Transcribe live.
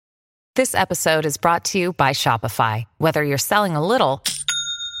This episode is brought to you by Shopify. Whether you're selling a little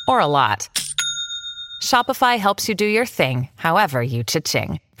or a lot, Shopify helps you do your thing, however you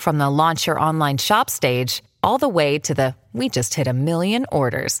cha-ching. From the launch your online shop stage, all the way to the we just hit 1 million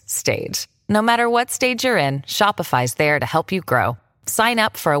orders stage. No matter what stage you're in, Shopify's there to help you grow. Sign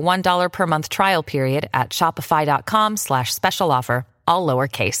up for a $1 per month trial period at shopify.com/special offer, all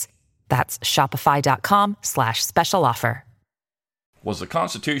lowercase. That's shopify.com/special offer. Was the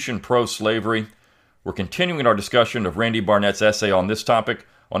Constitution pro-slavery? We're continuing our discussion of Randy Barnett's essay on this topic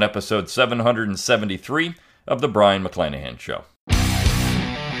on episode 773 of The Brian McClanahan Show.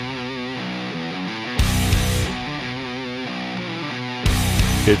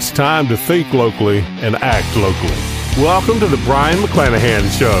 It's time to think locally and act locally. Welcome to The Brian McClanahan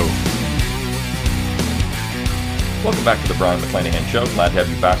Show. Welcome back to The Brian McClanahan Show. Glad to have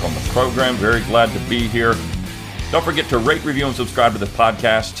you back on the program. Very glad to be here. Don't forget to rate, review, and subscribe to this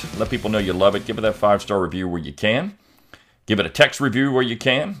podcast. Let people know you love it. Give it that 5-star review where you can. Give it a text review where you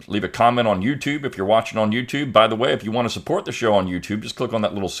can. Leave a comment on YouTube if you're watching on YouTube. By the way, if you want to support the show on YouTube, just click on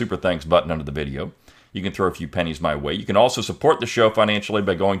that little super thanks button under the video. You can throw a few pennies my way. You can also support the show financially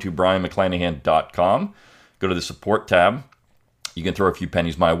by going to brianmcclanahan.com. Go to the support tab. You can throw a few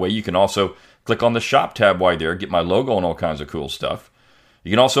pennies my way. You can also click on the shop tab while you're there. Get my logo and all kinds of cool stuff. You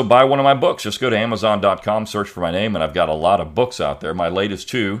can also buy one of my books. Just go to Amazon.com, search for my name, and I've got a lot of books out there. My latest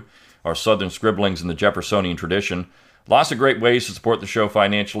two are Southern Scribblings in the Jeffersonian Tradition. Lots of great ways to support the show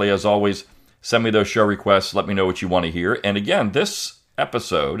financially. As always, send me those show requests. Let me know what you want to hear. And again, this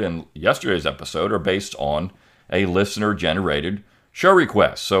episode and yesterday's episode are based on a listener-generated show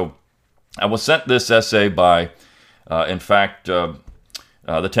request. So I was sent this essay by,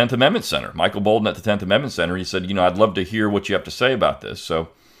 the 10th Amendment Center. Michael Bolden at the 10th Amendment Center. He said, I'd love to hear what you have to say about this. So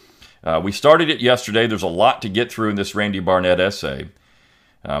we started it yesterday. There's a lot to get through in this Randy Barnett essay.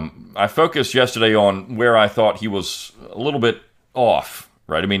 I focused yesterday on where I thought he was a little bit off,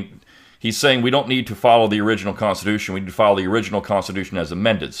 right? I mean, he's saying we don't need to follow the original Constitution. We need to follow the original Constitution as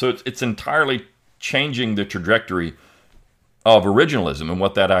amended. So it's entirely changing the trajectory of originalism and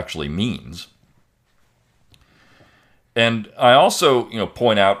what that actually means. And I also,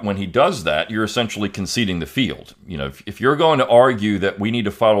 point out when he does that, you're essentially conceding the field. If you're going to argue that we need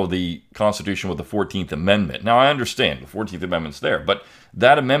to follow the Constitution with the 14th Amendment, now I understand the 14th Amendment's there, but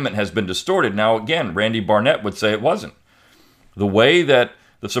that amendment has been distorted. Now, again, Randy Barnett would say it wasn't. The way that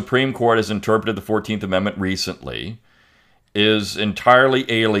the Supreme Court has interpreted the 14th Amendment recently is entirely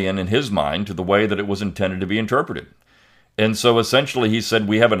alien in his mind to the way that it was intended to be interpreted. And so essentially he said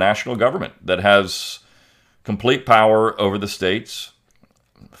we have a national government that has complete power over the states.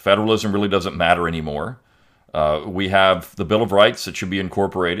 Federalism really doesn't matter anymore. We have the Bill of Rights that should be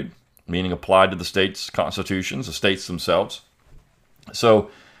incorporated, meaning applied to the states' constitutions, the states themselves. So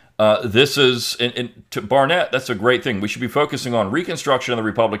this is, and to Barnett, that's a great thing. We should be focusing on Reconstruction of the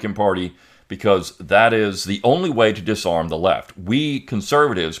Republican Party because that is the only way to disarm the left. We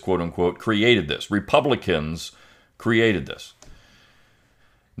conservatives, quote unquote, created this. Republicans created this.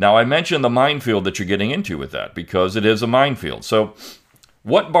 Now, I mentioned the minefield that you're getting into with that because it is a minefield. So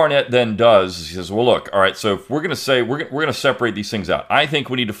what Barnett then does is he says, well, look, all right, so if we're going to say we're going to separate these things out, I think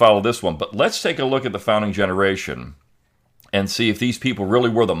we need to follow this one. But let's take a look at the founding generation and see if these people really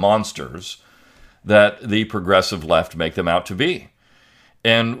were the monsters that the progressive left make them out to be.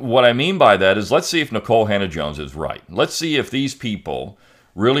 And what I mean by that is let's see if Nicole Hannah-Jones is right. Let's see if these people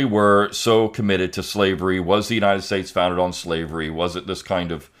really were so committed to slavery. Was the United States founded on slavery? Was it this kind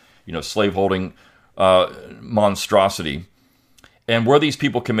of, slaveholding monstrosity? And were these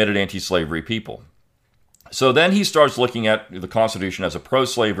people committed anti-slavery people? So then he starts looking at the Constitution as a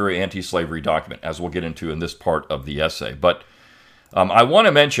pro-slavery, anti-slavery document, as we'll get into in this part of the essay. But I want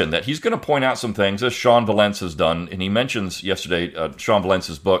to mention that he's going to point out some things, as Sean Valence has done, and he mentions yesterday Sean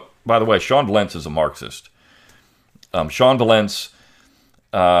Valence's book. By the way, Sean Valence is a Marxist. Sean Valence,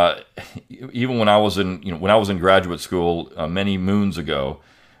 even when I was in graduate school many moons ago,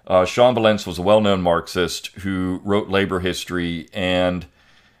 Sean Valence was a well-known Marxist who wrote labor history, and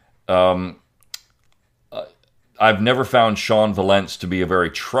I've never found Sean Valence to be a very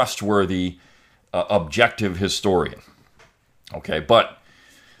trustworthy, objective historian. Okay, but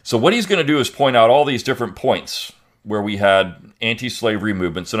so what he's going to do is point out all these different points where we had anti-slavery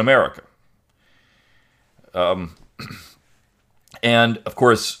movements in America. And, of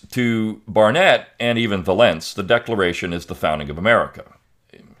course, to Barnett and even Valence, the Declaration is the founding of America.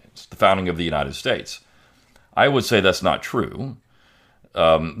 It's the founding of the United States. I would say that's not true.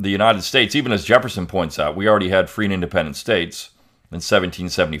 The United States, even as Jefferson points out, we already had free and independent states in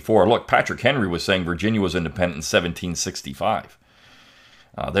 1774. Look, Patrick Henry was saying Virginia was independent in 1765.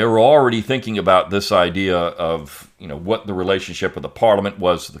 They were already thinking about this idea of, what the relationship of the Parliament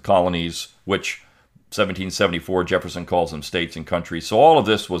was to the colonies, which 1774 Jefferson calls them states and countries. So all of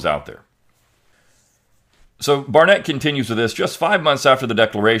this was out there. So Barnett continues with this. Just 5 months after the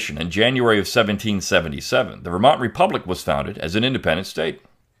Declaration, in January of 1777, the Vermont Republic was founded as an independent state.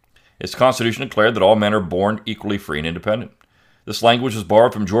 Its constitution declared that all men are born equally free and independent. This language was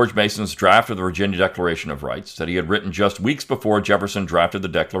borrowed from George Mason's draft of the Virginia Declaration of Rights that he had written just weeks before Jefferson drafted the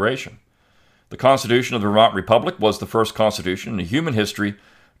Declaration. The Constitution of the Vermont Republic was the first constitution in human history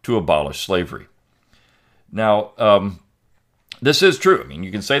to abolish slavery. Now, this is true.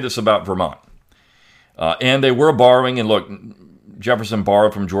 You can say this about Vermont. And they were borrowing, and look, Jefferson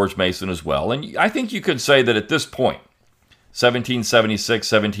borrowed from George Mason as well. And I think you could say that at this point,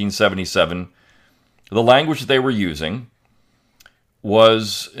 1776, 1777, the language that they were using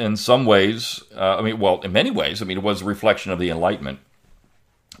was in some ways, in many ways, it was a reflection of the Enlightenment.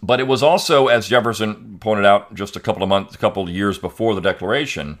 But it was also, as Jefferson pointed out just a couple of years before the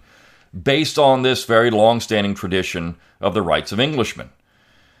Declaration, based on this very long-standing tradition of the rights of Englishmen.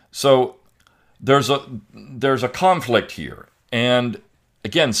 So there's a conflict here. And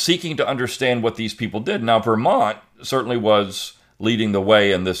again, seeking to understand what these people did. Now, Vermont certainly was leading the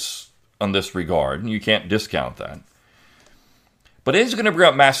way in this regard, and you can't discount that. But it is going to bring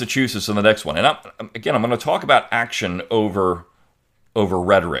up Massachusetts in the next one. And I'm going to talk about action over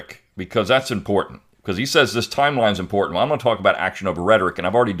rhetoric, because that's important. Because he says this timeline is important. Well, I'm going to talk about action over rhetoric, and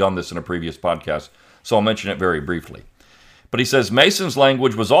I've already done this in a previous podcast, so I'll mention it very briefly. But he says Mason's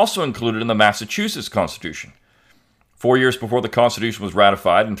language was also included in the Massachusetts Constitution. 4 years before the Constitution was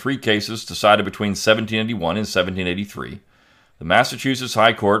ratified, in 3 cases decided between 1781 and 1783, the Massachusetts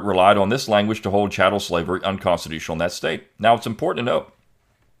High Court relied on this language to hold chattel slavery unconstitutional in that state. Now, it's important to note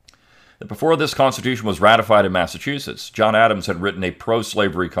that before this Constitution was ratified in Massachusetts, John Adams had written a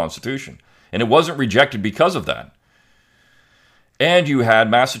pro-slavery Constitution, and it wasn't rejected because of that. And you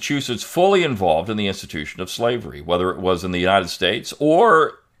had Massachusetts fully involved in the institution of slavery, whether it was in the United States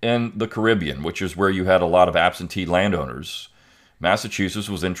or in the Caribbean, which is where you had a lot of absentee landowners. Massachusetts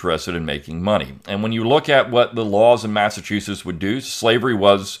was interested in making money. And when you look at what the laws in Massachusetts would do, slavery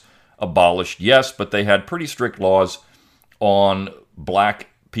was abolished, yes, but they had pretty strict laws on black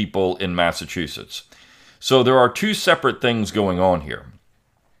people in Massachusetts. So there are 2 separate things going on here.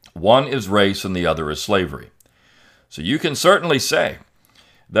 One is race and the other is slavery. So you can certainly say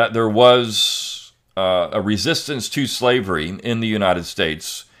that there was a resistance to slavery in the United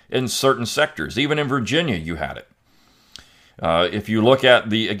States in certain sectors. Even in Virginia, you had it. If you look at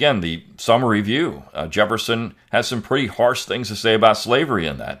the summary view, Jefferson has some pretty harsh things to say about slavery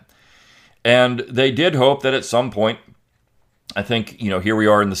in that. And they did hope that at some point, I think, here we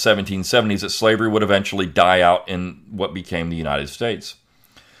are in the 1770s, that slavery would eventually die out in what became the United States.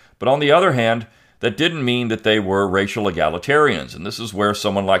 But on the other hand, that didn't mean that they were racial egalitarians. And this is where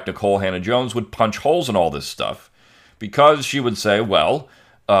someone like Nicole Hannah-Jones would punch holes in all this stuff, because she would say, well,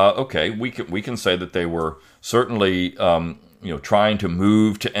 okay, we can say that they were certainly trying to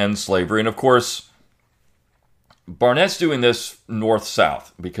move to end slavery. And of course, Barnett's doing this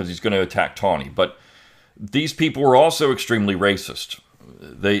north-south because he's going to attack Tawney. But these people were also extremely racist.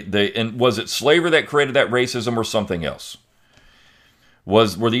 And was it slavery that created that racism or something else?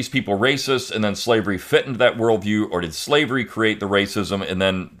 Were these people racist and then slavery fit into that worldview, or did slavery create the racism and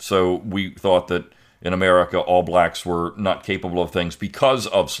then so we thought that in America all blacks were not capable of things because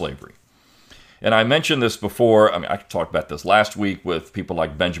of slavery? And I mentioned this before. I talked about this last week with people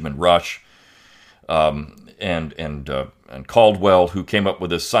like Benjamin Rush and Caldwell, who came up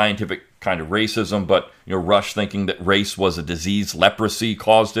with this scientific kind of racism, but Rush thinking that race was a disease, leprosy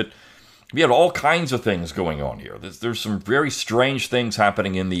caused it. We had all kinds of things going on here. There's some very strange things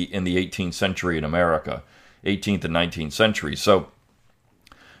happening in the 18th century in America, 18th and 19th century. So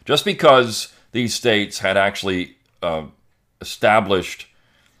just because these states had actually established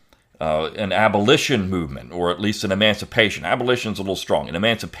an abolition movement, or at least an emancipation. Abolition's a little strong. An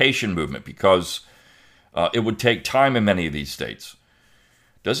emancipation movement, because it would take time in many of these states.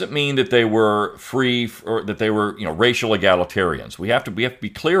 Doesn't mean that they were free or that they were, racial egalitarians. We have to be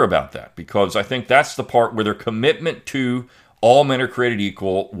clear about that, because I think that's the part where their commitment to all men are created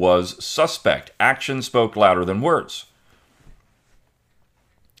equal was suspect. Action spoke louder than words.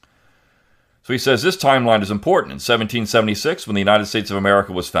 So he says this timeline is important. In 1776, when the United States of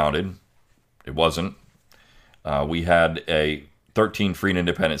America was founded, it wasn't. We had 13 free and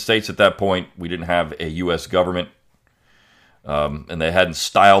independent states at that point. We didn't have a U.S. government. And they hadn't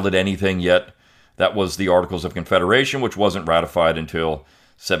styled it anything yet. That was the Articles of Confederation, which wasn't ratified until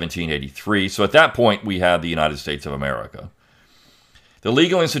 1783. So at that point, we had the United States of America. The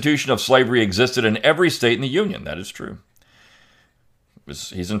legal institution of slavery existed in every state in the Union. That is true.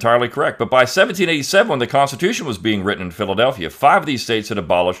 He's entirely correct. But by 1787, when the Constitution was being written in Philadelphia, 5 of these states had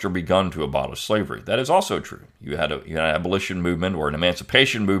abolished or begun to abolish slavery. That is also true. You had an abolition movement or an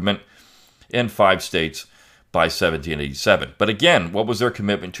emancipation movement in 5 states by 1787. But again, what was their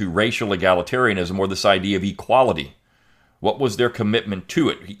commitment to racial egalitarianism or this idea of equality? What was their commitment to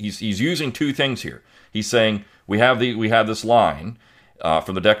it? He's using 2 things here. He's saying we have this line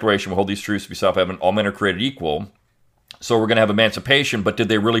from the Declaration: "We hold these truths to be self-evident, all men are created equal." So we're going to have emancipation, but did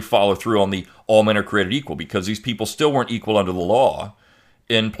they really follow through on the all men are created equal? Because these people still weren't equal under the law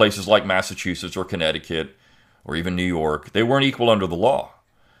in places like Massachusetts or Connecticut or even New York. They weren't equal under the law.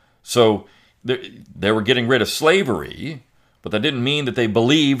 So they were getting rid of slavery, but that didn't mean that they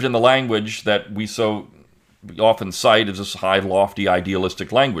believed in the language that we often cite as this high, lofty,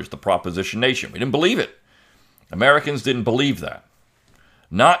 idealistic language, the proposition nation. We didn't believe it. Americans didn't believe that.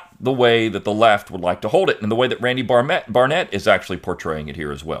 Not the way that the left would like to hold it, and the way that Randy Barnett is actually portraying it here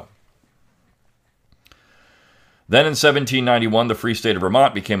as well. Then in 1791, the Free State of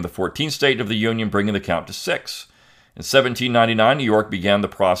Vermont became the 14th state of the Union, bringing the count to 6. In 1799, New York began the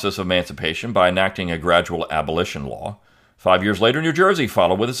process of emancipation by enacting a gradual abolition law. 5 years later, New Jersey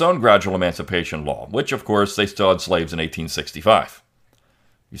followed with its own gradual emancipation law, which, of course, they still had slaves in 1865.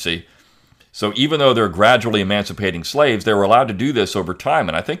 You see? So even though they're gradually emancipating slaves, they were allowed to do this over time.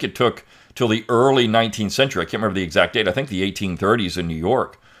 And I think it took till the early 19th century, I can't remember the exact date, I think the 1830s in New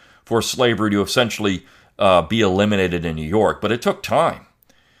York, for slavery to essentially be eliminated in New York. But it took time.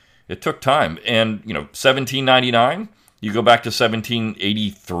 It took time. And, 1799, you go back to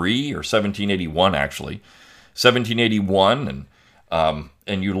 1783 or 1781, actually. 1781,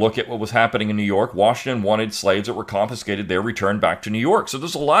 and you look at what was happening in New York. Washington wanted slaves that were confiscated there returned back to New York. So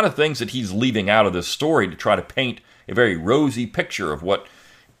there's a lot of things that he's leaving out of this story to try to paint a very rosy picture of what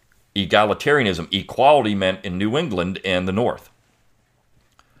egalitarianism, equality meant in New England and the North.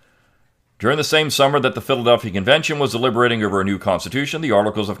 During the same summer that the Philadelphia Convention was deliberating over a new constitution, the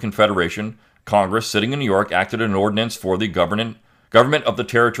Articles of Confederation, Congress, sitting in New York, acted an ordinance for the government of the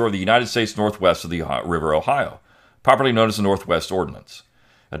territory of the United States northwest of the River Ohio, popularly known as the Northwest Ordinance.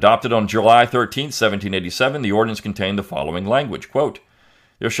 Adopted on July 13, 1787, the ordinance contained the following language, quote,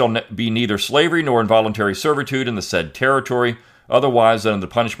 "There shall be neither slavery nor involuntary servitude in the said territory, otherwise than in the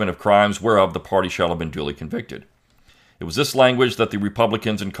punishment of crimes whereof the party shall have been duly convicted." It was this language that the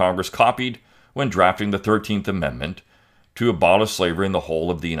Republicans in Congress copied when drafting the 13th Amendment to abolish slavery in the whole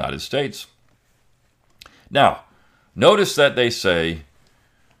of the United States. Now, notice that they say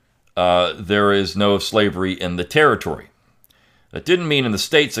there is no slavery in the territory. That didn't mean in the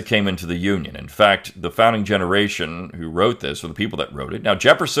states that came into the Union. In fact, the founding generation who wrote this, or the people that wrote it, now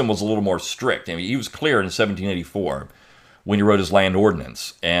Jefferson was a little more strict. I mean, he was clear in 1784 when he wrote his land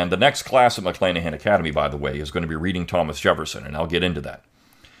ordinance. And the next class at McClanahan Academy, by the way, is going to be reading Thomas Jefferson, and I'll get into that.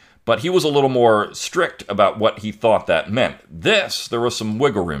 But he was a little more strict about what he thought that meant. This, there was some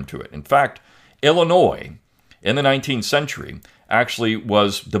wiggle room to it. In fact, Illinois, in the 19th century, actually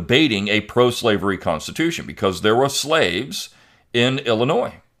was debating a pro-slavery constitution because there were slaves in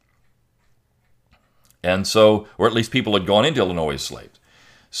Illinois. And so, or at least people had gone into Illinois as slaves.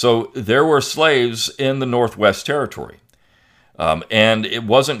 So there were slaves in the Northwest Territory. And it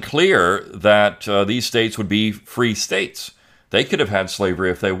wasn't clear that these states would be free states. They could have had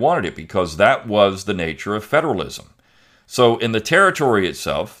slavery if they wanted it because that was the nature of federalism. So in the territory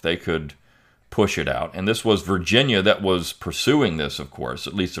itself, they could push it out. And this was Virginia that was pursuing this, of course,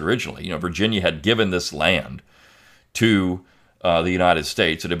 at least originally. Virginia had given this land to the United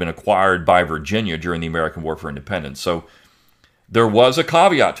States. It had been acquired by Virginia during the American War for Independence. So there was a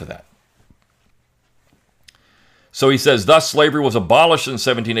caveat to that. So he says, thus slavery was abolished in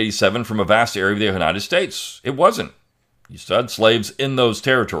 1787 from a vast area of the United States. It wasn't. You still had slaves in those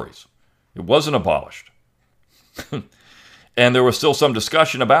territories. It wasn't abolished. And there was still some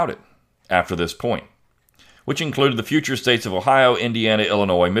discussion about it after this point, which included the future states of Ohio, Indiana,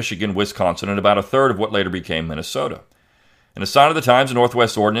 Illinois, Michigan, Wisconsin, and about a third of what later became Minnesota. In a sign of the times, the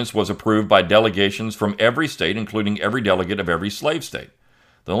Northwest Ordinance was approved by delegations from every state, including every delegate of every slave state.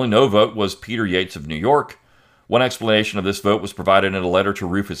 The only no vote was Peter Yates of New York. One explanation of this vote was provided in a letter to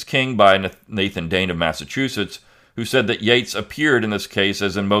Rufus King by Nathan Dane of Massachusetts, who said that Yates appeared in this case,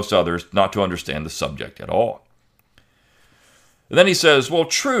 as in most others, not to understand the subject at all. And then he says, well,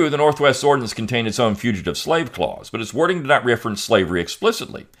 true, the Northwest Ordinance contained its own fugitive slave clause, but its wording did not reference slavery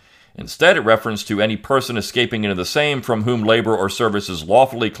explicitly. Instead, it referenced to any person escaping into the same from whom labor or service is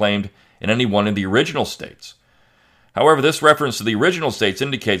lawfully claimed in any one of the original states. However, this reference to the original states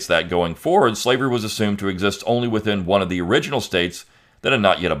indicates that, going forward, slavery was assumed to exist only within one of the original states that had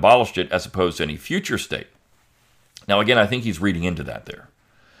not yet abolished it, as opposed to any future state. Now, again, I think he's reading into that there.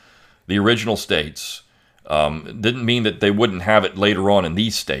 The original states didn't mean that they wouldn't have it later on in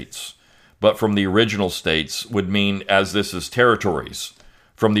these states, but from the original states would mean as this is territories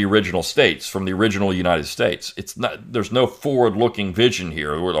from the original states, from the original United States. It's not. There's no forward-looking vision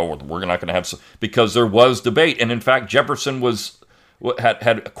here. We're not going to have some, because there was debate, and in fact, Jefferson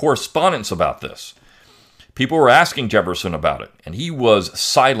had correspondence about this. People were asking Jefferson about it, and he was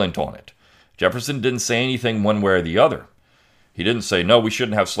silent on it. Jefferson didn't say anything one way or the other. He didn't say, no, we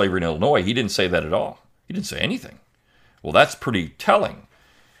shouldn't have slavery in Illinois. He didn't say that at all. He didn't say anything. Well, that's pretty telling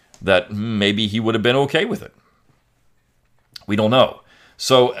that maybe he would have been okay with it. We don't know.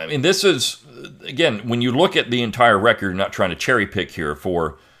 So, I mean, this is, again, when you look at the entire record, you're not trying to cherry pick here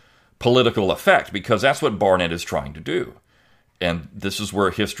for political effect, because that's what Barnett is trying to do. And this is where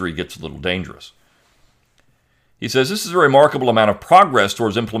history gets a little dangerous. He says, this is a remarkable amount of progress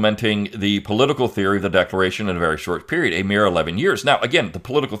towards implementing the political theory of the Declaration in a very short period, a mere 11 years. Now, again, the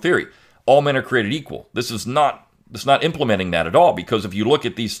political theory, all men are created equal. This is not implementing that at all, because if you look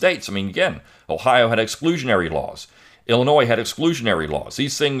at these states, I mean, again, Ohio had exclusionary laws. Illinois had exclusionary laws.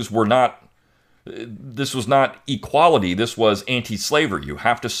 These things were not, this was not equality, this was anti-slavery. You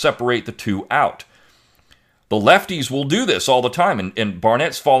have to separate the two out. The lefties will do this all the time, and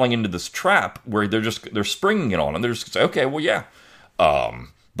Barnett's falling into this trap where they're springing it on him. They're just saying, okay, well, yeah,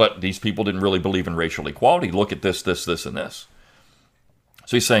 but these people didn't really believe in racial equality. Look at this, this, this, and this.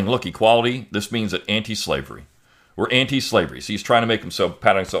 So he's saying, look, equality, this means that anti-slavery. We're anti-slavery. So he's trying to make himself,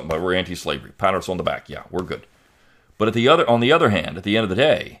 patting something, but we're anti-slavery. Pat us on the back. Yeah, we're good. But on the other hand, at the end of the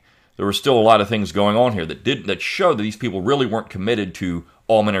day, there were still a lot of things going on here that showed that these people really weren't committed to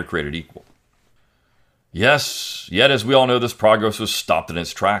all men are created equal. Yes, yet as we all know, this progress was stopped in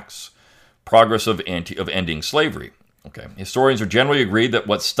its tracks. Progress of ending slavery. Okay, historians are generally agreed that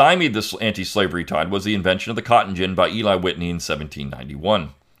what stymied this anti-slavery tide was the invention of the cotton gin by Eli Whitney in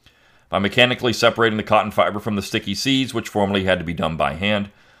 1791. By mechanically separating the cotton fiber from the sticky seeds, which formerly had to be done by hand,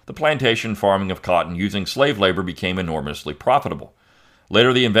 the plantation farming of cotton using slave labor became enormously profitable.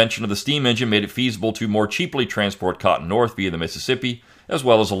 Later, the invention of the steam engine made it feasible to more cheaply transport cotton north via the Mississippi, as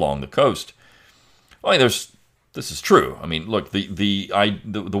well as along the coast. I mean, this is true. I mean, look, the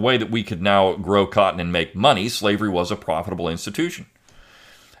way that we could now grow cotton and make money, slavery was a profitable institution.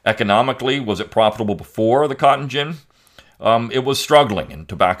 Economically, was it profitable before the cotton gin? It was struggling in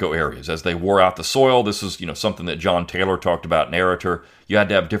tobacco areas as they wore out the soil. This is, something that John Taylor talked about in Narrator. You had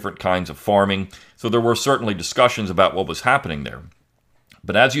to have different kinds of farming. So there were certainly discussions about what was happening there.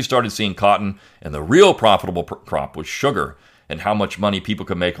 But as you started seeing cotton, and the real profitable crop was sugar, and how much money people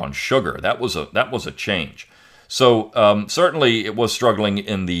could make on sugar, that was a change. So certainly it was struggling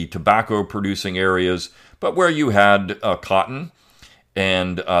in the tobacco-producing areas, but where you had cotton,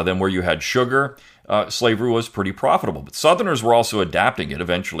 and then where you had sugar, slavery was pretty profitable. But Southerners were also adapting it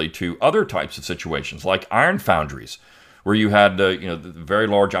eventually to other types of situations, like iron foundries, where you had the very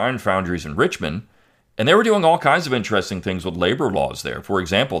large iron foundries in Richmond, and they were doing all kinds of interesting things with labor laws there. For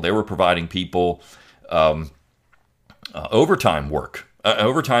example, they were providing people overtime work,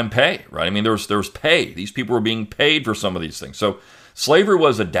 overtime pay, right? I mean, there was pay. These people were being paid for some of these things. So slavery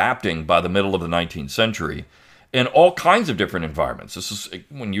was adapting by the middle of the 19th century in all kinds of different environments. This is,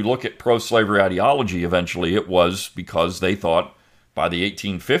 when you look at pro-slavery ideology, eventually it was because they thought by the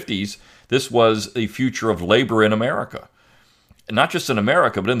 1850s, this was the future of labor in America. And not just in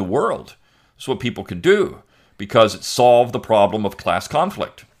America, but in the world. It's what people could do because it solved the problem of class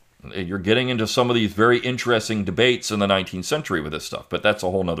conflict. You're getting into some of these very interesting debates in the 19th century with this stuff, but that's a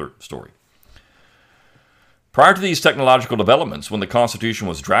whole other story. Prior to these technological developments, when the Constitution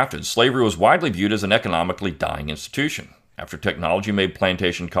was drafted, slavery was widely viewed as an economically dying institution. After technology made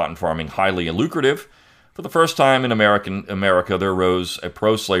plantation cotton farming highly lucrative, for the first time in America, there arose a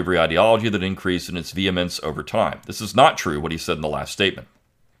pro-slavery ideology that increased in its vehemence over time. This is not true, what he said in the last statement.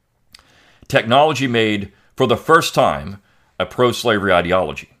 Technology made, for the first time, a pro-slavery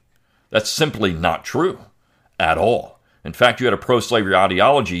ideology. That's simply not true at all. In fact, you had a pro-slavery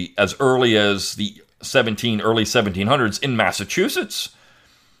ideology as early as the early 1700s in Massachusetts.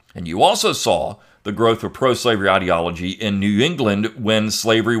 And you also saw the growth of pro-slavery ideology in New England when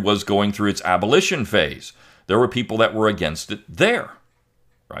slavery was going through its abolition phase. There were people that were against it there,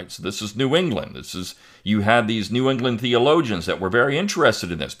 right? So this is New England. You had these New England theologians that were very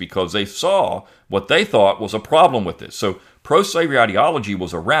interested in this because they saw what they thought was a problem with this. So pro-slavery ideology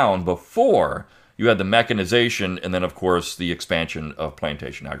was around before you had the mechanization and then, of course, the expansion of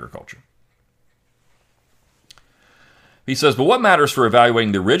plantation agriculture. He says, but what matters for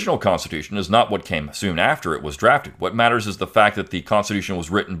evaluating the original Constitution is not what came soon after it was drafted. What matters is the fact that the Constitution was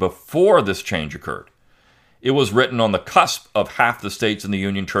written before this change occurred. It was written on the cusp of half the states in the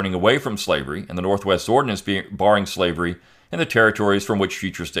Union turning away from slavery and the Northwest Ordinance barring slavery in the territories from which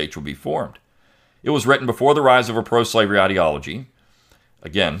future states would be formed. It was written before the rise of a pro-slavery ideology.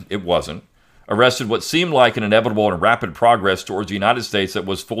 Again, it wasn't. Arrested what seemed like an inevitable and rapid progress towards a United States that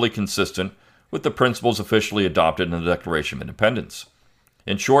was fully consistent with the principles officially adopted in the Declaration of Independence.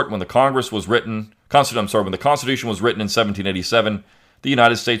 In short, when the Constitution was written in 1787, the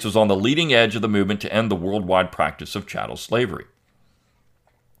United States was on the leading edge of the movement to end the worldwide practice of chattel slavery.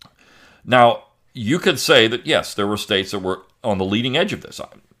 Now, you could say that, yes, there were states that were on the leading edge of this.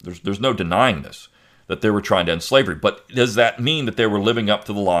 There's no denying this, that they were trying to end slavery. But does that mean that they were living up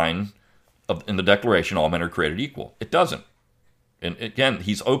to the line in the Declaration, all men are created equal? It doesn't. And again,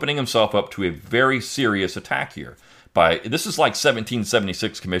 he's opening himself up to a very serious attack here. This is like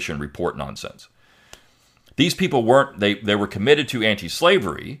 1776 Commission report nonsense. These people they were committed to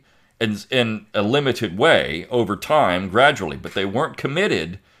anti-slavery in a limited way over time, gradually, but they weren't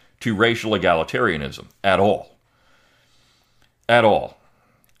committed to racial egalitarianism at all. At all.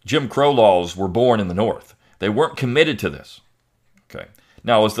 Jim Crow laws were born in the North. They weren't committed to this. Okay.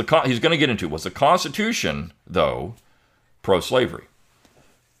 Now, he's going to get into, was the Constitution, though, pro-slavery?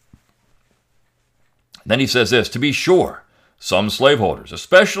 Then he says this, to be sure, some slaveholders,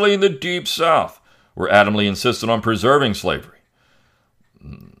 especially in the Deep South, were adamantly insistent on preserving slavery.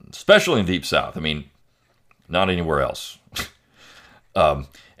 Especially in the Deep South. I mean, not anywhere else.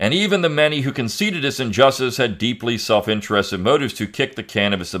 And even the many who conceded this injustice had deeply self-interested motives to kick the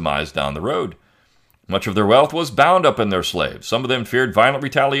can of its demise down the road. Much of their wealth was bound up in their slaves. Some of them feared violent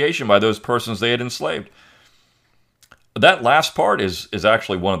retaliation by those persons they had enslaved. That last part is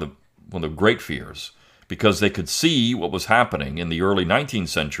actually one of the great fears, because they could see what was happening in the early 19th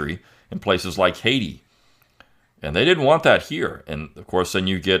century in places like Haiti. And they didn't want that here. And of course, then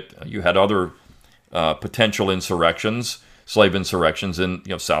you had other potential insurrections, slave insurrections in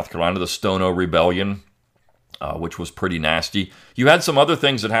South Carolina, the Stono Rebellion, which was pretty nasty. You had some other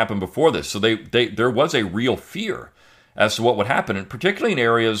things that happened before this. So there was a real fear as to what would happen, and particularly in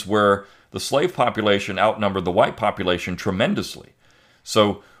areas where the slave population outnumbered the white population tremendously.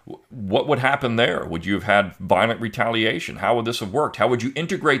 So what would happen there? Would you have had violent retaliation? How would this have worked? How would you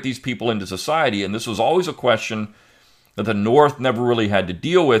integrate these people into society? And this was always a question that the North never really had to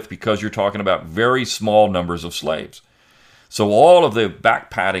deal with, because you're talking about very small numbers of slaves. So all of the back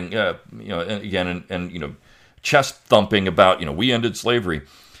patting, and chest thumping about, we ended slavery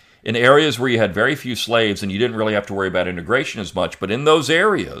in areas where you had very few slaves and you didn't really have to worry about integration as much. But in those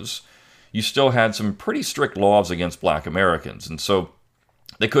areas, you still had some pretty strict laws against black Americans. And so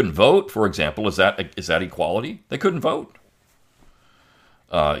they couldn't vote, for example. Is that equality? They couldn't vote.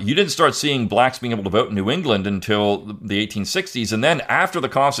 You didn't start seeing blacks being able to vote in New England until the 1860s. And then after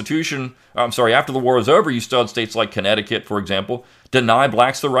the war was over, you still had states like Connecticut, for example, deny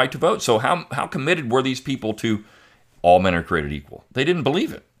blacks the right to vote. So how committed were these people to all men are created equal? They didn't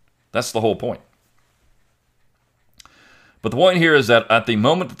believe it. That's the whole point. But the point here is that at the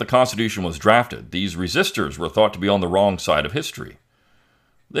moment that the Constitution was drafted, these resistors were thought to be on the wrong side of history.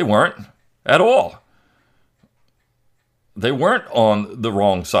 They weren't at all. They weren't on the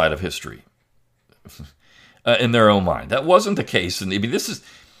wrong side of history in their own mind. That wasn't the case. And I mean, this is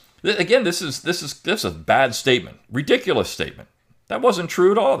a bad statement, ridiculous statement. That wasn't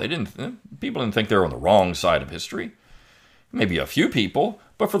true at all. People didn't think they were on the wrong side of history. Maybe a few people,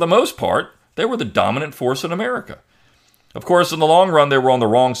 but for the most part, they were the dominant force in America. Of course, in the long run, they were on the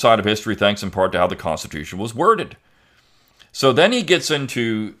wrong side of history, thanks in part to how the Constitution was worded. So then he gets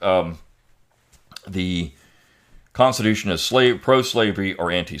into the Constitution as pro-slavery or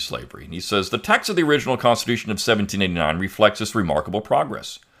anti-slavery. And he says, the text of the original Constitution of 1789 reflects this remarkable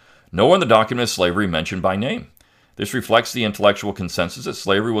progress. Nowhere in the document is slavery mentioned by name. This reflects the intellectual consensus that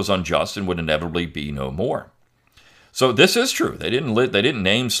slavery was unjust and would inevitably be no more. So this is true. They didn't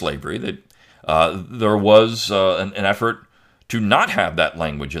name slavery. There was an effort to not have that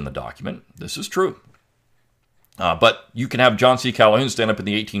language in the document. This is true. But you can have John C. Calhoun stand up in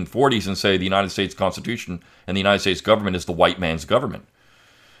the 1840s and say the United States Constitution and the United States government is the white man's government.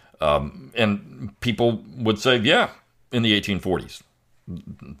 And people would say, yeah, in the 1840s.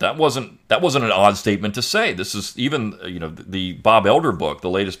 That wasn't an odd statement to say. This is even, the Bob Elder book, the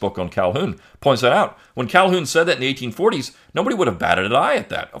latest book on Calhoun, points that out. When Calhoun said that in the 1840s, nobody would have batted an eye at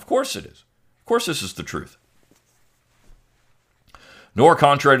that. Of course it is. Of course this is the truth. Nor,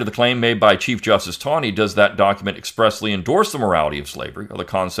 contrary to the claim made by Chief Justice Taney, does that document expressly endorse the morality of slavery or the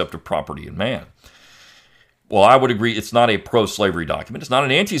concept of property in man. Well, I would agree it's not a pro-slavery document. It's not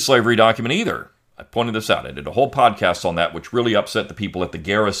an anti-slavery document either. I pointed this out. I did a whole podcast on that, which really upset the people at the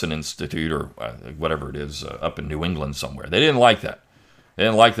Garrison Institute, or whatever it is, up in New England somewhere. They didn't like that. They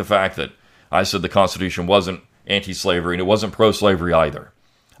didn't like the fact that I said the Constitution wasn't anti-slavery and it wasn't pro-slavery either.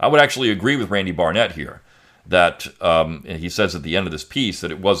 I would actually agree with Randy Barnett here that he says at the end of this piece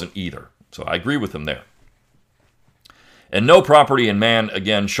that it wasn't either. So I agree with him there. And no property in man,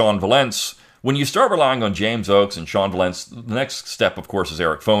 again, Sean Valence. When you start relying on James Oakes and Sean Valence, the next step, of course, is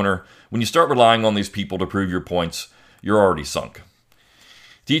Eric Foner. When you start relying on these people to prove your points, you're already sunk.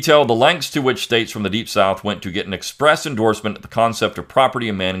 Detail the lengths to which states from the Deep South went to get an express endorsement of the concept of property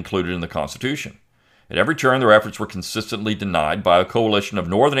in man included in the Constitution. At every turn, their efforts were consistently denied by a coalition of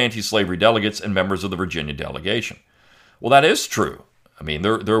Northern anti-slavery delegates and members of the Virginia delegation. Well, that is true. I mean,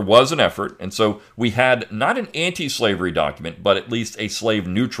 there was an effort, and so we had not an anti-slavery document, but at least a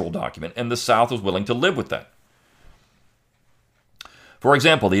slave-neutral document, and the South was willing to live with that. For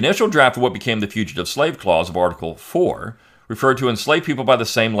example, the initial draft of what became the Fugitive Slave Clause of Article 4 referred to enslaved people by the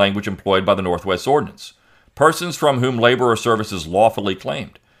same language employed by the Northwest Ordinance, persons from whom labor or service is lawfully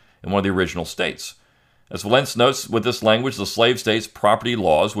claimed, in one of the original states. As Valence notes, with this language, the slave states' property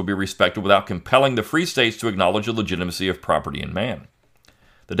laws would be respected without compelling the free states to acknowledge the legitimacy of property in man.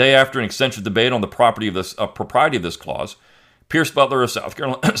 The day after an extensive debate on the propriety of this clause, Pierce Butler of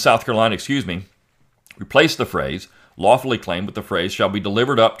South Carolina, replaced the phrase lawfully claimed with the phrase shall be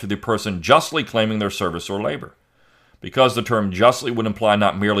delivered up to the person justly claiming their service or labor. Because the term justly would imply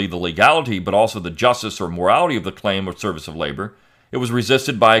not merely the legality, but also the justice or morality of the claim or service of labor, it was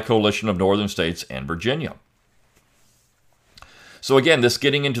resisted by a coalition of northern states and Virginia. So again, this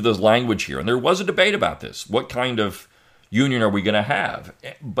getting into this language here, and there was a debate about this. What kind of union are we going to have?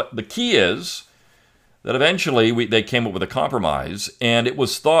 But the key is that eventually they came up with a compromise, and it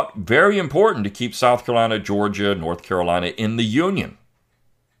was thought very important to keep South Carolina, Georgia, North Carolina in the Union.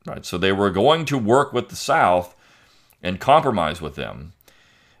 Right? So they were going to work with the South and compromise with them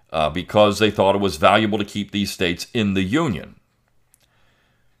because they thought it was valuable to keep these states in the Union.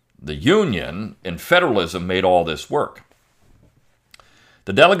 The Union and federalism made all this work.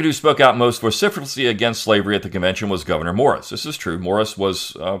 The delegate who spoke out most vociferously against slavery at the convention was Governor Morris. This is true. Morris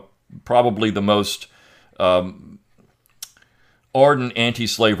was probably the most ardent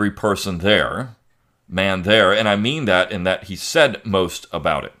anti-slavery person there, and I mean that in that he said most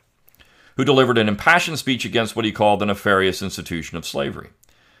about it, who delivered an impassioned speech against what he called the nefarious institution of slavery.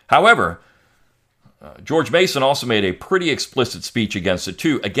 However, George Mason also made a pretty explicit speech against it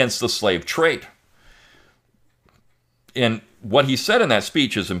too, against the slave trade. And what he said in that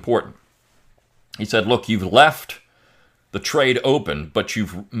speech is important. He said, look, you've left the trade open, but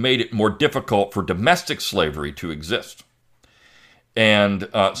you've made it more difficult for domestic slavery to exist. And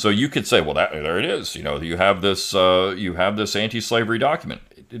so you could say, well, there it is. You know, you have this anti-slavery document.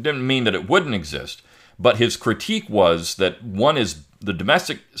 It didn't mean that it wouldn't exist, but his critique was that the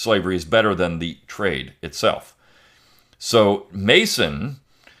domestic slavery is better than the trade itself. So Mason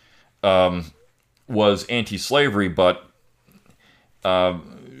was anti-slavery, but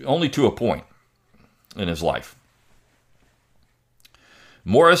only to a point in his life.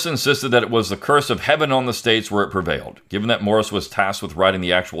 Morris insisted that it was the curse of heaven on the states where it prevailed. Given that Morris was tasked with writing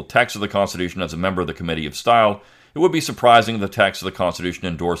the actual text of the Constitution as a member of the Committee of Style, it would be surprising if the text of the Constitution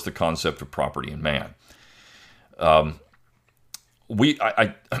endorsed the concept of property in man. I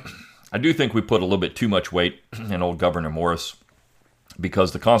do think we put a little bit too much weight in old Governor Morris,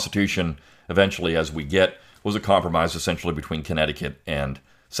 because the Constitution, eventually, as we get, was a compromise essentially between Connecticut and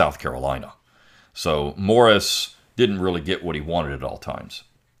South Carolina. So Morris didn't really get what he wanted at all times.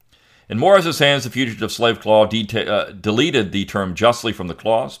 In Morris's hands, the Fugitive Slave Clause deleted the term justly from the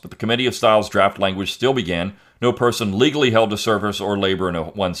clause, but the Committee of Style's draft language still began, no person legally held to service or labor in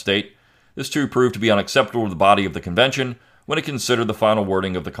one state. This too proved to be unacceptable to the body of the convention when it considered the final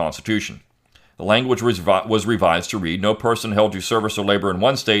wording of the Constitution. The language was revised to read, no person held to service or labor in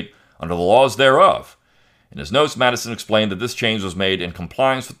one state under the laws thereof. In his notes, Madison explained that this change was made in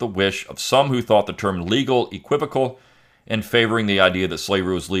compliance with the wish of some who thought the term legal equivocal and favoring the idea that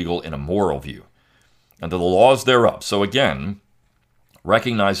slavery was legal in a moral view, under the laws thereof. So again,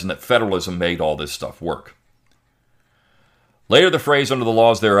 recognizing that federalism made all this stuff work. Later, the phrase under the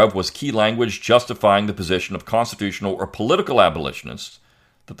laws thereof was key language justifying the position of constitutional or political abolitionists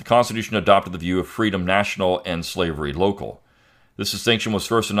that the Constitution adopted the view of freedom national and slavery local. This distinction was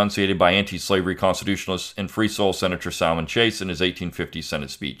first enunciated by anti-slavery constitutionalist and Free Soil Senator Salmon Chase in his 1850 Senate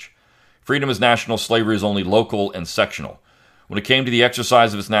speech. Freedom is national, slavery is only local and sectional. When it came to the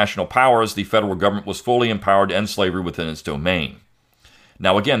exercise of its national powers, the federal government was fully empowered to end slavery within its domain.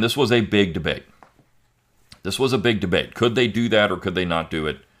 Now again, this was a big debate. This was a big debate. Could they do that or could they not do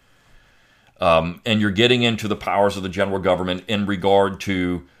it? And you're getting into the powers of the general government in regard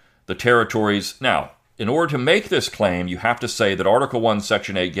to the territories. Now, in order to make this claim, you have to say that Article 1,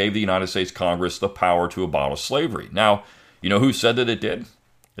 Section 8 gave the United States Congress the power to abolish slavery. Now, you know who said that it did?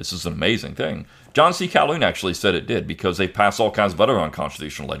 This is an amazing thing. John C. Calhoun actually said it did because they passed all kinds of other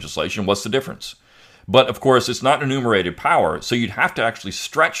unconstitutional legislation. What's the difference? But, of course, it's not an enumerated power, so you'd have to actually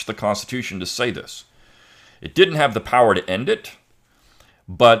stretch the Constitution to say this. It didn't have the power to end it,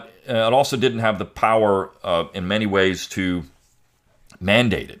 but it also didn't have the power, in many ways, to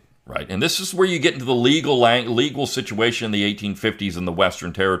mandate it, right? And this is where you get into the legal situation in the 1850s in the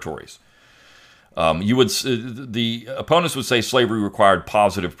Western territories. The opponents would say slavery required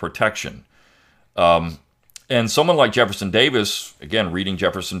positive protection. And someone like Jefferson Davis, again, reading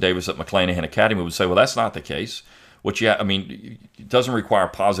Jefferson Davis at McClanahan Academy, would say, well, that's not the case. It doesn't require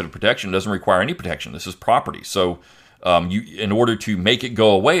positive protection. It doesn't require any protection. This is property. So in order to make it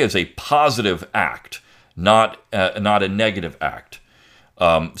go away as a positive act, not a negative act.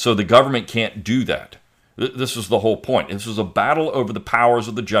 So the government can't do that. This is the whole point. This is a battle over the powers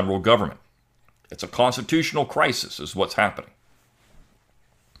of the general government. It's a constitutional crisis is what's happening.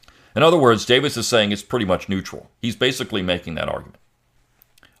 In other words, Davis is saying it's pretty much neutral. He's basically making that argument.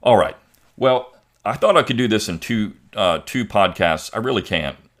 All right. Well, I thought I could do this in two podcasts. I really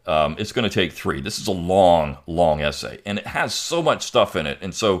can't. It's going to take 3. This is a long, long essay, and it has so much stuff in it.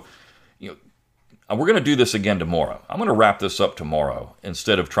 And so, we're going to do this again tomorrow. I'm going to wrap this up tomorrow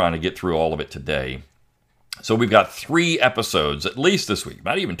instead of trying to get through all of it today. So we've got 3 episodes, at least this week. It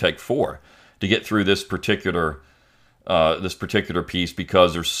might even take 4 to get through this particular piece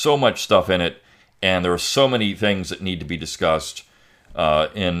because there's so much stuff in it, and there are so many things that need to be discussed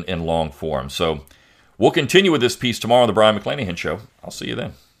in long form. So we'll continue with this piece tomorrow on the Brian McClanahan Show. I'll see you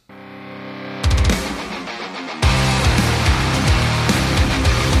then.